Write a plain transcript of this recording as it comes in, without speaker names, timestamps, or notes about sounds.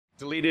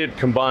Deleted,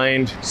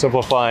 combined,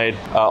 simplified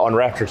on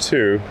Raptor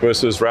 2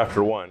 versus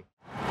Raptor 1.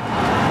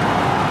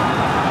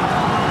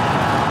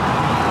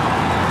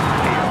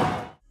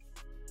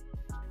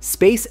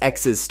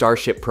 SpaceX's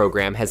Starship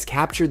program has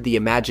captured the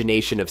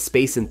imagination of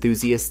space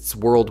enthusiasts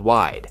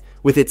worldwide.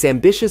 With its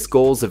ambitious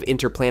goals of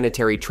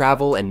interplanetary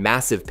travel and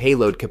massive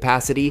payload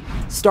capacity,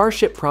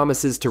 Starship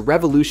promises to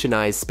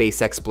revolutionize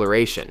space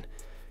exploration.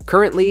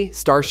 Currently,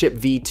 Starship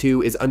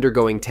V2 is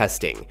undergoing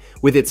testing,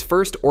 with its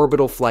first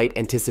orbital flight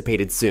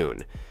anticipated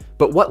soon.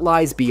 But what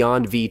lies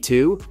beyond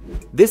V2?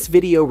 This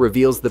video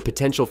reveals the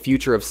potential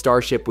future of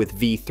Starship with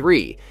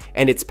V3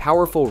 and its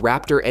powerful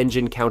Raptor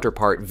engine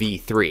counterpart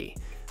V3.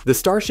 The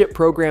Starship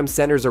program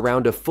centers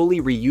around a fully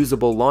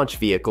reusable launch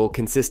vehicle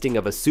consisting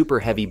of a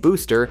Superheavy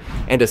booster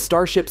and a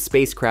Starship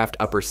spacecraft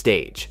upper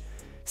stage.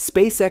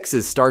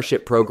 SpaceX's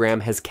Starship program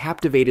has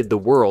captivated the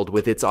world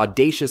with its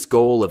audacious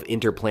goal of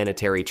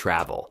interplanetary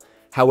travel.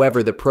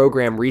 However, the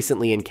program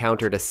recently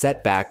encountered a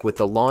setback with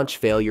the launch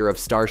failure of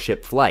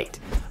Starship Flight,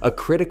 a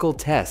critical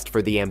test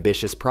for the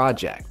ambitious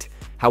project.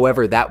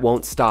 However, that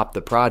won't stop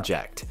the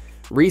project.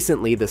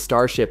 Recently, the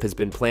Starship has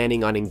been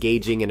planning on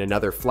engaging in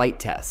another flight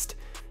test.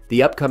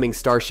 The upcoming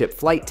Starship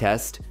flight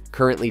test,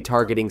 currently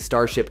targeting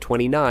Starship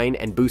 29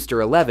 and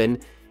Booster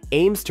 11,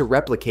 aims to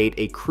replicate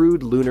a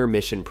crude lunar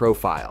mission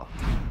profile.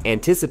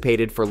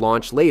 Anticipated for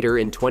launch later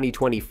in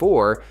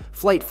 2024,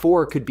 Flight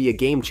 4 could be a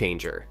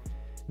game-changer.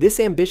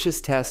 This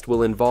ambitious test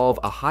will involve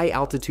a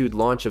high-altitude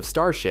launch of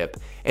Starship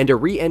and a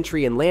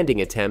re-entry and landing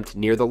attempt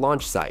near the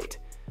launch site.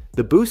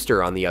 The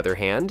booster, on the other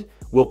hand,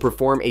 will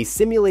perform a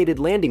simulated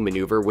landing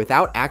maneuver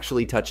without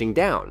actually touching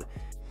down.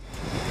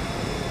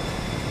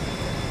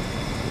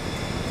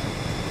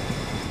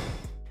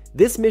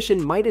 This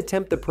mission might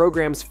attempt the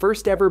program's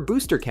first-ever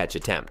booster catch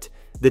attempt.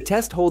 The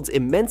test holds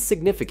immense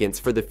significance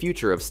for the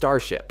future of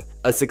Starship.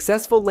 A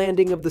successful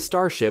landing of the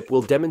Starship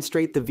will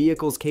demonstrate the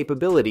vehicle's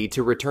capability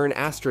to return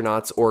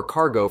astronauts or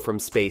cargo from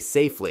space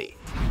safely.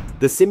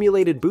 The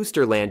simulated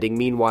booster landing,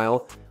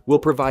 meanwhile, will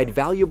provide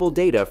valuable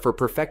data for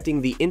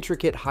perfecting the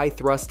intricate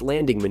high-thrust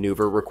landing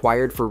maneuver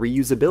required for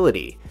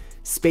reusability.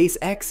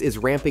 SpaceX is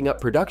ramping up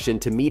production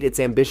to meet its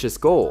ambitious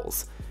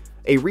goals.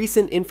 A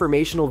recent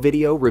informational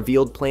video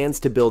revealed plans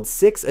to build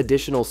 6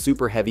 additional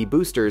Superheavy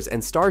boosters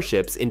and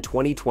Starships in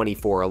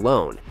 2024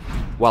 alone.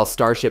 While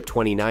Starship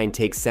 29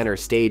 takes center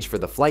stage for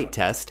the flight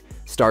test,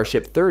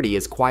 Starship 30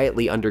 is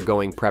quietly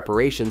undergoing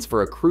preparations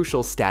for a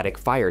crucial static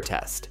fire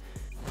test.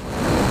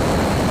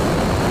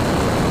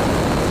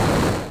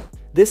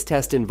 This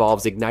test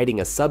involves igniting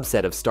a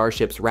subset of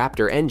Starship's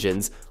Raptor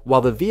engines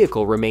while the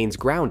vehicle remains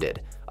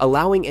grounded,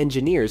 allowing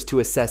engineers to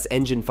assess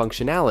engine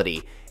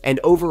functionality and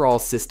overall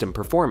system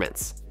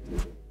performance.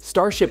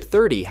 Starship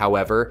 30,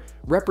 however,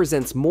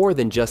 represents more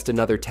than just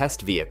another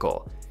test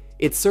vehicle.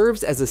 It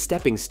serves as a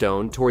stepping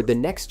stone toward the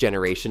next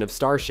generation of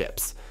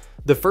Starships.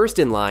 The first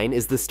in line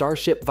is the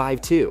Starship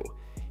V2.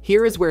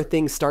 Here is where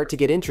things start to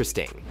get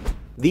interesting.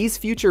 These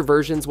future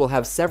versions will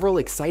have several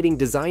exciting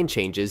design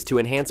changes to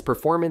enhance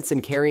performance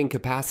and carrying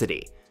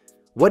capacity.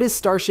 What is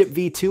Starship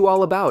V2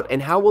 all about,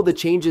 and how will the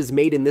changes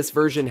made in this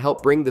version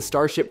help bring the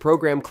Starship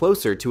program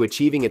closer to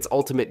achieving its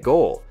ultimate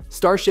goal,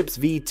 Starship's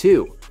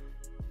V2?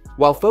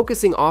 While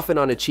focusing often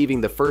on achieving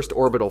the first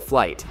orbital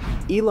flight,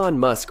 Elon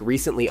Musk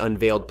recently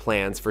unveiled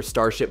plans for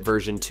Starship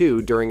version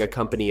 2 during a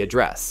company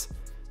address.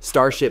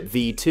 Starship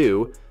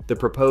V2, the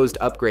proposed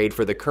upgrade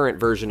for the current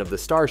version of the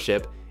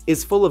Starship,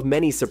 is full of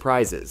many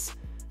surprises.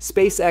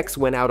 SpaceX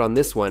went out on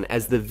this one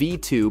as the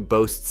V2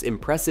 boasts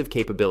impressive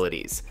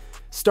capabilities.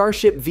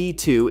 Starship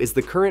V2 is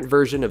the current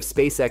version of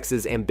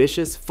SpaceX's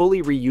ambitious,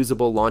 fully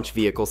reusable launch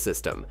vehicle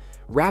system,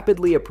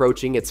 rapidly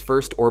approaching its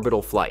first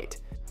orbital flight.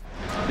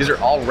 These are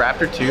all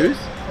Raptor 2s?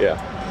 Yeah.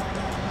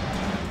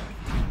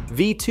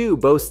 V2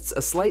 boasts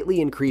a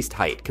slightly increased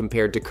height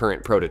compared to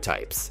current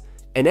prototypes.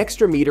 An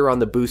extra meter on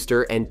the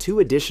booster and 2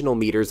 additional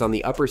meters on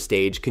the upper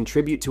stage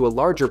contribute to a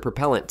larger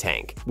propellant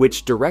tank,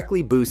 which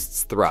directly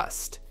boosts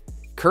thrust.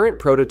 Current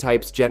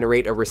prototypes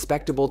generate a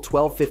respectable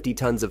 1,250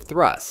 tons of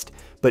thrust,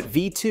 but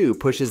V2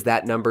 pushes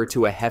that number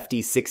to a hefty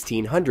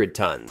 1,600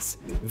 tons.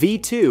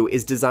 V2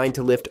 is designed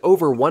to lift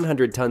over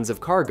 100 tons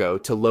of cargo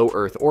to low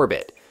Earth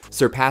orbit,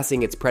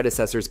 surpassing its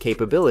predecessor's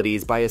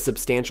capabilities by a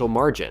substantial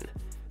margin.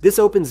 This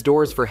opens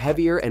doors for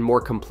heavier and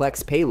more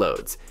complex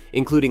payloads,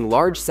 including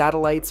large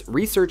satellites,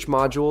 research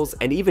modules,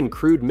 and even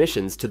crewed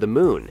missions to the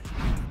moon.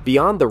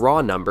 Beyond the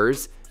raw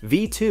numbers,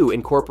 V2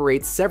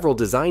 incorporates several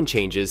design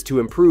changes to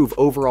improve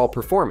overall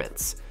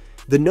performance.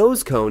 The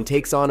nose cone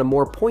takes on a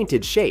more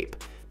pointed shape,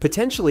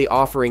 potentially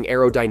offering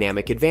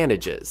aerodynamic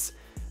advantages.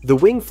 The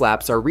wing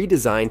flaps are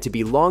redesigned to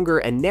be longer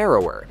and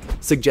narrower,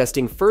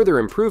 suggesting further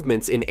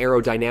improvements in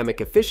aerodynamic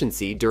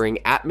efficiency during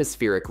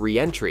atmospheric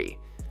re-entry.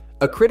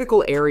 A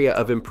critical area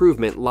of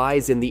improvement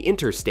lies in the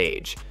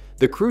interstage,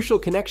 the crucial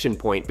connection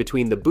point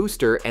between the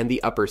booster and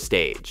the upper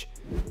stage.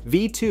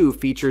 V2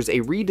 features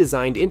a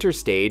redesigned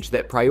interstage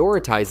that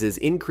prioritizes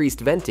increased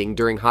venting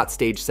during hot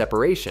stage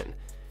separation.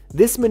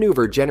 This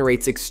maneuver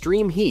generates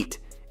extreme heat,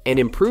 and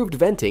improved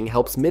venting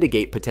helps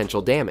mitigate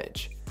potential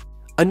damage.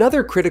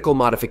 Another critical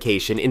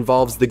modification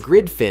involves the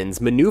grid fins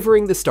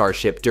maneuvering the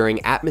Starship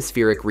during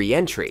atmospheric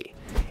re-entry.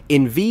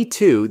 In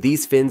V2,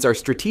 these fins are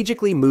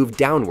strategically moved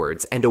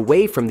downwards and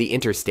away from the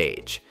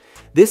interstage.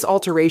 This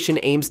alteration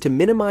aims to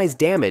minimize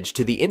damage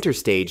to the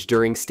interstage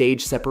during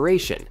stage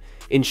separation,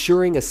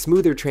 ensuring a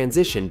smoother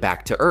transition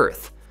back to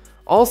Earth.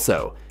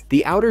 Also,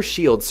 the outer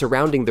shield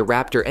surrounding the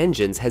Raptor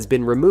engines has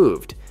been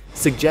removed,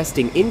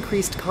 suggesting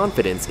increased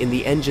confidence in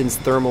the engine's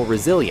thermal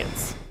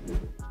resilience.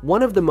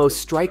 One of the most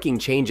striking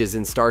changes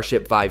in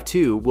Starship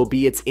V2 will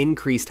be its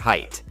increased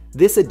height.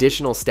 This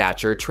additional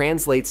stature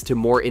translates to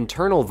more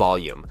internal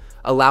volume,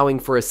 allowing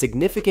for a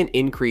significant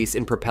increase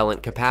in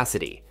propellant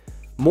capacity.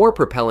 More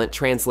propellant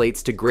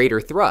translates to greater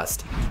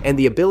thrust and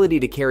the ability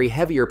to carry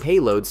heavier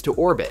payloads to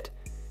orbit.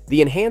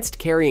 The enhanced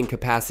carrying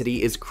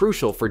capacity is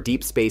crucial for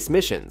deep space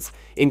missions,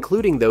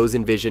 including those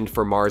envisioned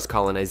for Mars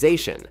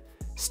colonization.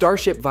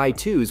 Starship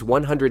V2's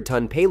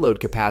 100-ton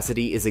payload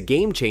capacity is a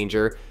game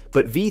changer,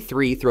 but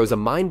V3 throws a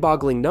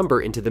mind-boggling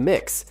number into the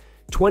mix: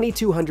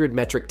 2,200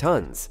 metric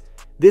tons.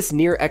 This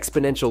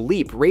near-exponential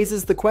leap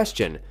raises the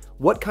question,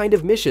 what kind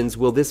of missions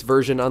will this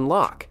version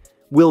unlock?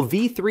 Will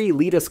V3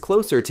 lead us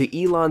closer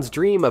to Elon's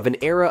dream of an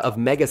era of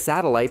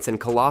mega-satellites and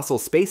colossal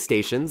space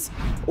stations?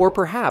 Or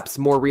perhaps,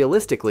 more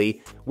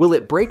realistically, will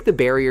it break the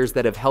barriers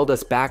that have held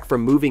us back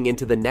from moving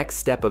into the next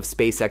step of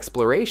space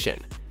exploration?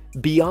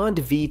 Beyond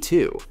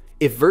V2,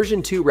 if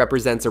version 2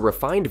 represents a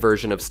refined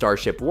version of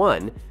Starship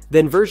 1,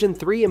 then version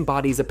 3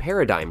 embodies a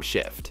paradigm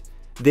shift.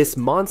 This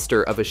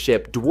monster of a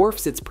ship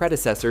dwarfs its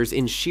predecessors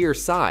in sheer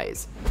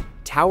size.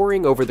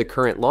 Towering over the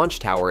current launch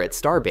tower at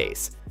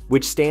Starbase,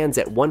 which stands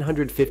at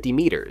 150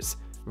 meters,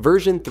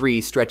 version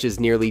 3 stretches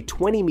nearly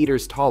 20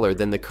 meters taller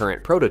than the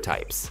current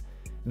prototypes.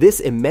 This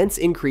immense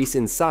increase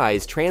in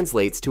size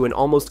translates to an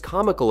almost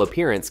comical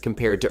appearance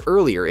compared to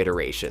earlier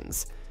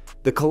iterations.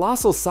 The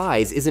colossal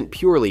size isn't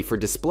purely for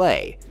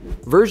display.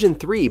 Version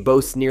 3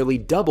 boasts nearly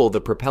double the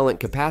propellant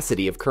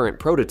capacity of current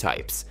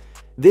prototypes.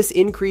 This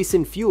increase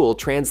in fuel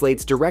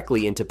translates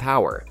directly into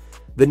power.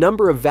 The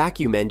number of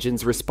vacuum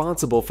engines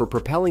responsible for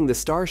propelling the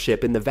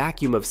Starship in the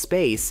vacuum of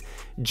space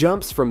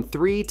jumps from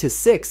 3 to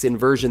 6 in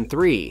version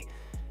 3.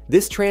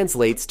 This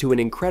translates to an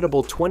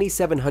incredible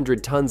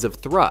 2,700 tons of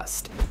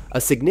thrust,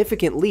 a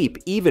significant leap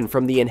even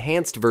from the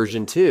enhanced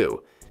version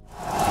 2.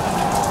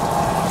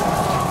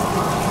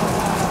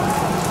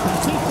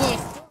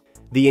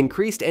 The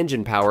increased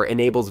engine power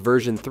enables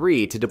version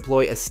 3 to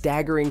deploy a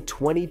staggering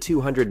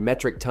 2,200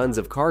 metric tons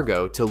of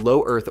cargo to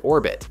low Earth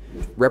orbit,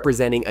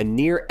 representing a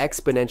near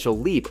exponential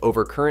leap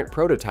over current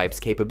prototypes'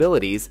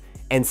 capabilities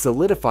and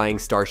solidifying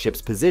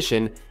Starship's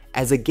position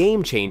as a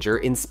game changer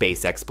in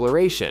space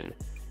exploration.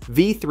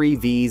 V3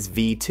 vs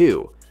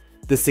V2.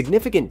 The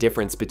significant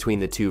difference between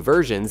the two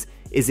versions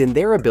is in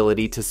their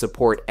ability to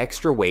support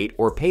extra weight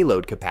or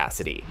payload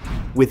capacity,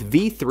 with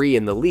V3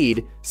 in the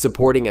lead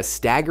supporting a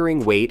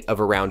staggering weight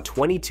of around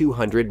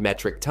 2,200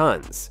 metric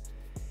tons.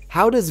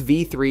 How does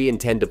V3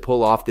 intend to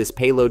pull off this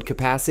payload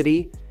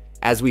capacity?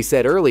 As we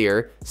said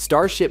earlier,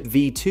 Starship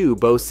V2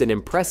 boasts an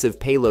impressive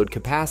payload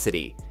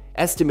capacity,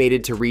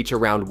 estimated to reach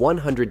around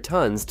 100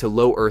 tons to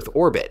low Earth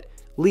orbit,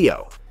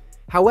 LEO.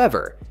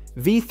 However,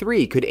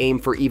 V3 could aim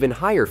for even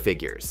higher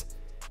figures.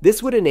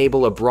 This would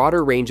enable a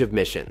broader range of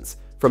missions,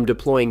 from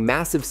deploying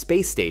massive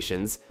space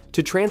stations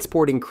to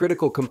transporting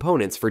critical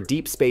components for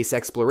deep space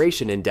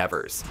exploration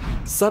endeavors.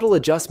 Subtle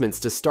adjustments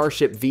to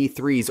Starship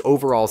V3's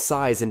overall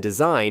size and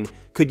design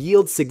could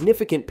yield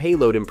significant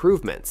payload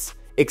improvements.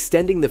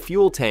 Extending the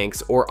fuel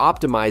tanks or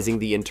optimizing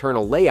the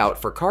internal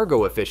layout for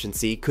cargo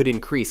efficiency could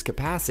increase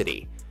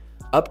capacity.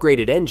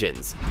 Upgraded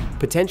engines,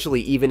 potentially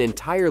even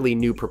entirely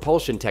new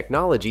propulsion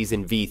technologies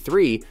in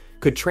V3,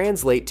 could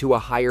translate to a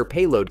higher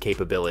payload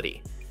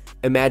capability.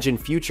 Imagine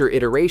future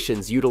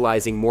iterations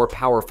utilizing more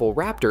powerful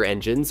Raptor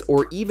engines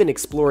or even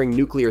exploring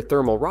nuclear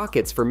thermal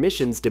rockets for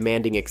missions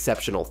demanding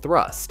exceptional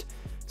thrust.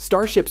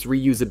 Starship's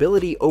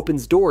reusability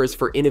opens doors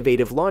for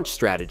innovative launch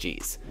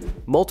strategies.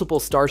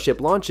 Multiple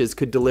Starship launches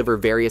could deliver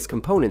various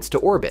components to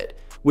orbit,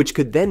 which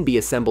could then be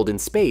assembled in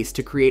space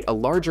to create a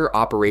larger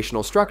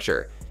operational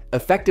structure,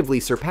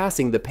 effectively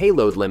surpassing the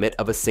payload limit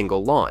of a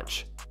single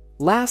launch.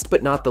 Last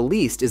but not the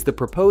least is the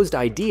proposed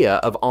idea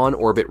of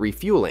on-orbit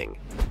refueling.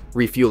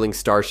 Refueling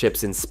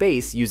starships in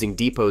space using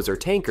depots or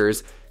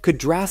tankers could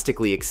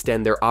drastically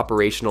extend their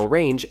operational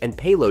range and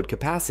payload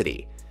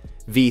capacity.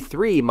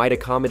 V3 might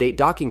accommodate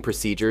docking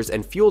procedures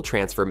and fuel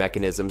transfer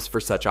mechanisms for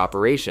such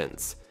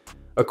operations.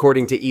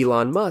 According to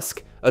Elon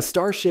Musk, a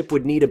Starship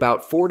would need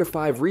about 4 to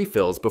 5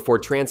 refills before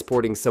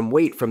transporting some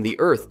weight from the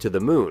Earth to the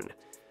Moon.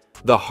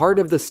 The heart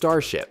of the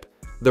Starship.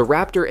 The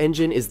Raptor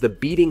engine is the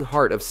beating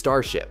heart of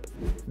Starship.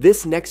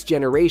 This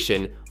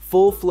next-generation,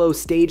 full-flow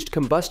staged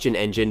combustion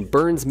engine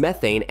burns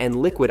methane and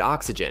liquid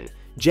oxygen,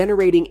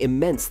 generating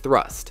immense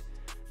thrust.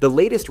 The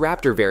latest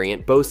Raptor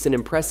variant boasts an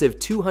impressive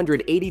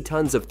 280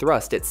 tons of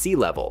thrust at sea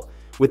level,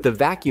 with the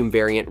vacuum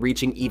variant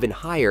reaching even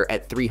higher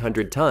at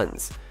 300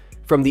 tons.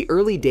 From the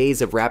early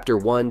days of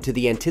Raptor 1 to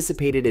the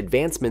anticipated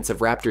advancements of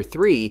Raptor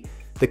 3,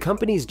 The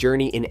company's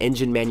journey in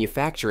engine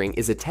manufacturing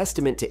is a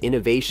testament to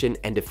innovation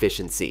and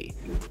efficiency.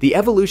 The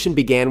evolution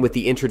began with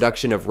the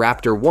introduction of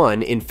Raptor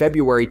 1 in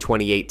February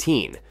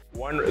 2018.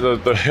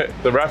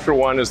 The Raptor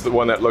 1 is the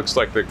one that looks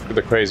like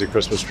the crazy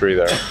Christmas tree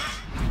there.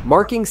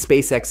 Marking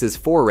SpaceX's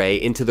foray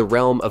into the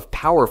realm of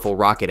powerful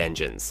rocket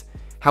engines.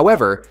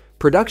 However,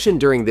 production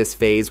during this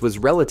phase was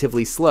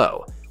relatively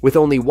slow, with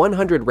only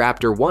 100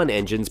 Raptor 1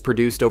 engines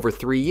produced over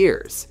 3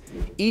 years.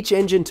 Each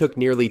engine took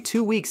nearly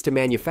 2 weeks to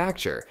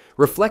manufacture,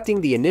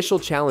 reflecting the initial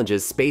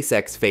challenges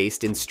SpaceX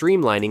faced in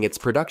streamlining its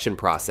production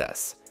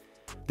process.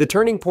 The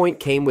turning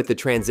point came with the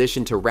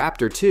transition to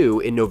Raptor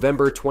 2 in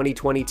November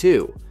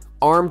 2022.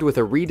 Armed with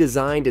a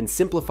redesigned and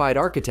simplified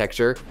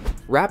architecture,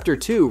 Raptor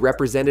 2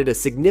 represented a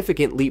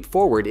significant leap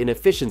forward in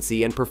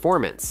efficiency and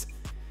performance.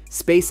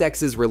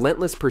 SpaceX's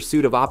relentless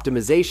pursuit of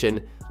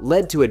optimization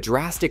led to a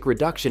drastic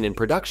reduction in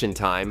production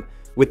time,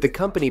 with the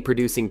company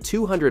producing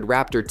 200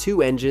 Raptor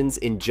 2 engines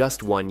in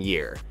just 1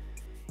 year.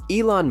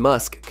 Elon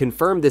Musk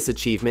confirmed this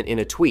achievement in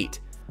a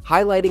tweet,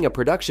 highlighting a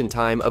production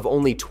time of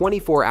only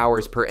 24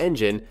 hours per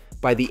engine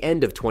by the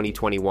end of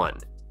 2021.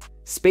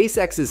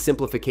 SpaceX's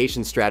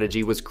simplification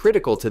strategy was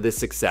critical to this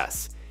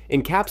success,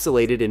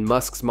 encapsulated in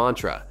Musk's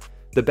mantra,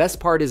 "The best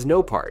part is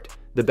no part,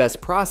 the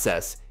best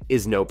process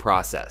is no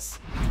process."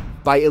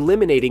 By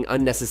eliminating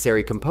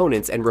unnecessary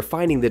components and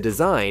refining the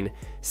design,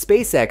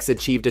 SpaceX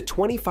achieved a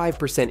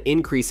 25%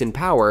 increase in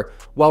power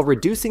while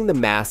reducing the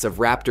mass of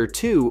Raptor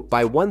 2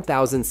 by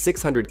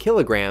 1,600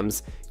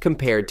 kilograms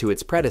compared to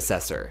its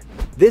predecessor.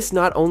 This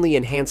not only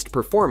enhanced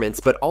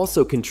performance but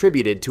also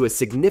contributed to a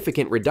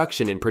significant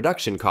reduction in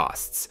production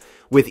costs,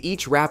 with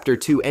each Raptor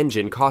 2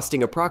 engine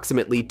costing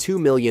approximately $2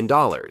 million.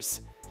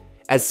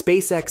 As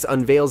SpaceX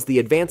unveils the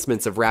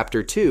advancements of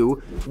Raptor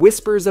 2,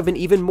 whispers of an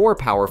even more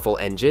powerful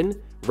engine,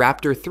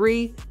 Raptor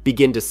 3,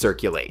 begin to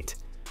circulate.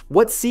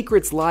 What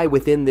secrets lie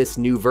within this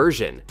new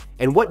version?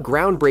 And what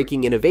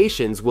groundbreaking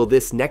innovations will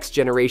this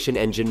next-generation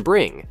engine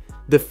bring?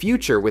 The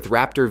future with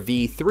Raptor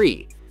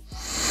V3.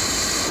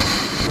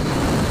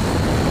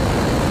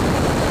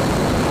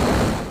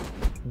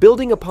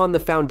 Building upon the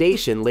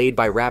foundation laid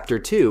by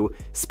Raptor 2,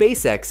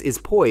 SpaceX is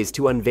poised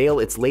to unveil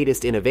its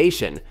latest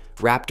innovation,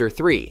 Raptor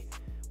 3.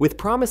 With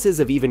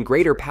promises of even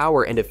greater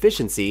power and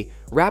efficiency,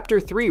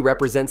 Raptor 3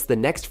 represents the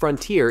next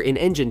frontier in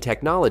engine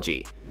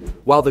technology.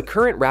 While the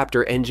current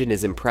Raptor engine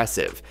is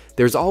impressive,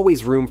 there's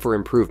always room for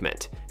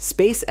improvement.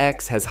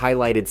 SpaceX has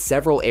highlighted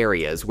several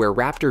areas where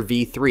Raptor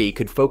V3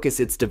 could focus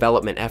its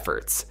development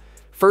efforts.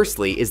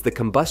 Firstly is the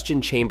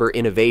combustion chamber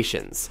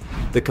innovations.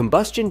 The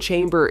combustion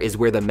chamber is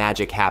where the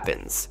magic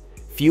happens.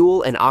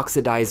 Fuel and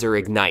oxidizer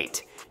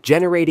ignite,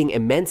 generating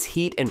immense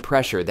heat and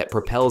pressure that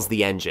propels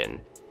the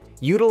engine.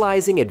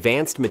 Utilizing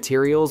advanced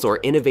materials or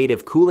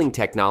innovative cooling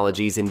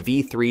technologies in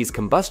V3's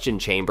combustion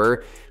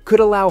chamber could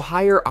allow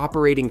higher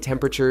operating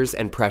temperatures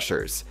and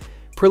pressures.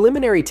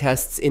 Preliminary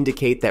tests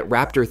indicate that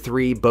Raptor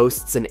 3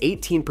 boasts an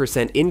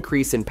 18%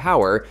 increase in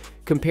power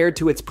compared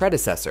to its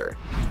predecessor,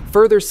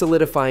 further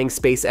solidifying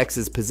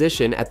SpaceX's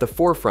position at the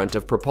forefront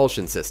of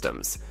propulsion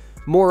systems.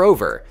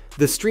 Moreover,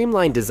 the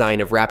streamlined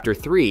design of Raptor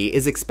 3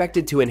 is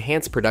expected to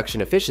enhance production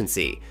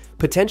efficiency,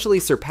 potentially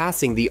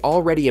surpassing the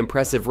already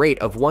impressive rate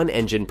of 1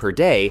 engine per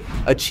day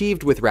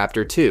achieved with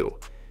Raptor 2.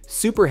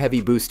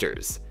 Superheavy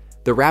boosters.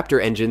 The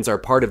Raptor engines are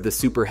part of the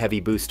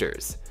Superheavy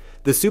boosters.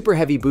 The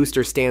Superheavy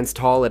booster stands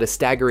tall at a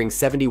staggering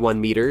 71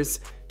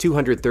 meters,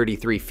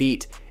 233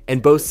 feet,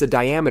 and boasts a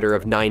diameter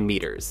of 9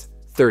 meters.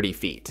 30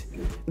 feet.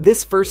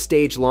 This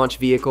first-stage launch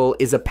vehicle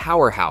is a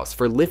powerhouse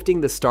for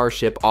lifting the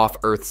Starship off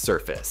Earth's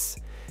surface.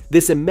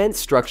 This immense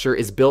structure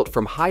is built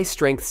from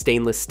high-strength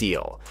stainless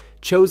steel,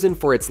 chosen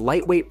for its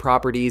lightweight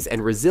properties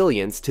and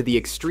resilience to the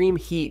extreme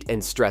heat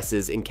and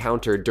stresses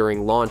encountered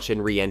during launch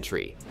and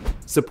re-entry.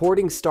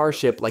 Supporting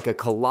Starship like a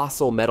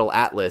colossal metal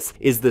atlas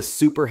is the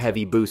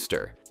Superheavy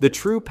booster. The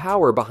true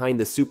power behind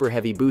the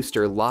Superheavy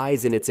booster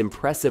lies in its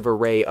impressive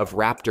array of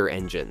Raptor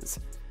engines.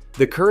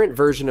 The current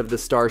version of the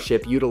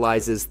Starship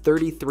utilizes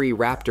 33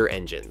 Raptor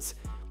engines,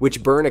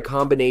 which burn a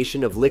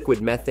combination of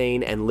liquid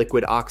methane and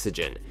liquid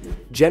oxygen,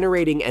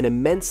 generating an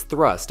immense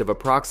thrust of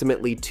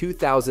approximately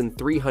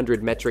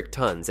 2,300 metric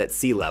tons at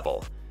sea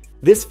level.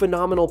 This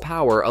phenomenal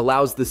power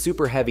allows the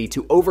Superheavy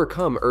to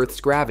overcome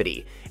Earth's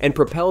gravity and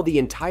propel the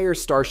entire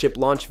Starship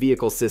launch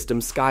vehicle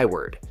system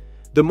skyward.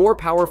 The more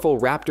powerful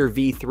Raptor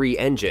V3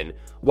 engine,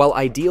 while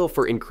ideal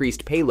for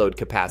increased payload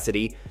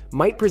capacity,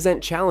 might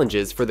present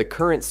challenges for the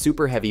current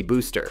Superheavy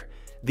booster.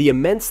 The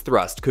immense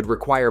thrust could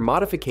require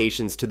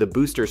modifications to the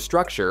booster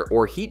structure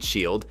or heat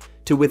shield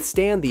to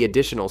withstand the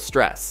additional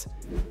stress.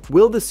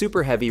 Will the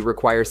Superheavy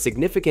require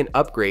significant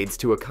upgrades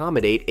to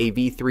accommodate a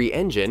V3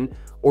 engine,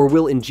 or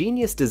will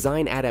ingenious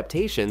design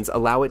adaptations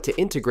allow it to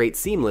integrate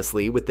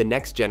seamlessly with the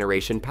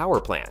next-generation power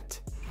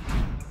plant?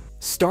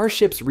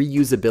 Starship's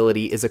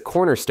reusability is a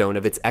cornerstone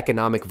of its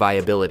economic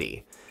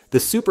viability. The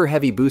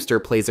Superheavy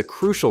booster plays a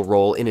crucial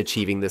role in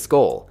achieving this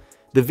goal.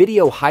 The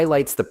video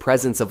highlights the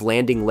presence of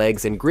landing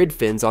legs and grid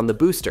fins on the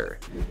booster.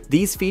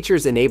 These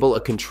features enable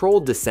a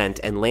controlled descent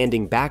and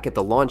landing back at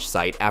the launch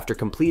site after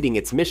completing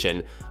its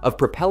mission of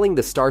propelling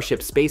the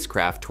Starship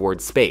spacecraft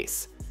towards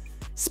space.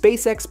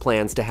 SpaceX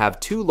plans to have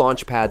 2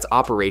 launch pads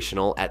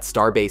operational at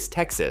Starbase,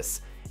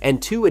 Texas,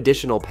 and 2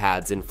 additional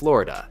pads in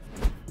Florida.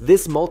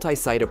 This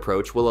multi-site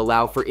approach will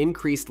allow for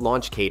increased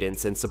launch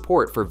cadence and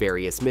support for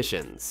various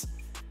missions.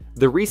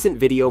 The recent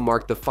video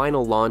marked the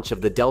final launch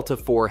of the Delta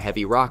IV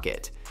Heavy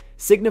rocket,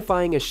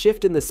 signifying a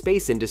shift in the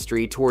space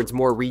industry towards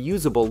more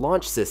reusable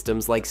launch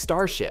systems like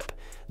Starship.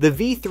 The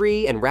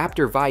V3 and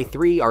Raptor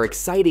V3 are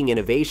exciting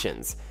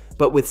innovations,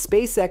 but with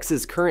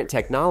SpaceX's current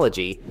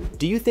technology,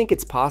 do you think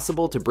it's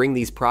possible to bring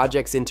these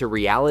projects into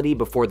reality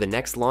before the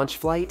next launch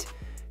flight?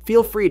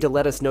 Feel free to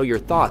let us know your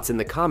thoughts in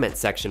the comment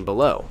section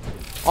below.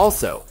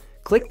 Also,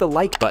 click the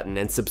like button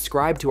and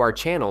subscribe to our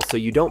channel so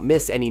you don't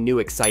miss any new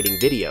exciting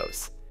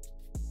videos.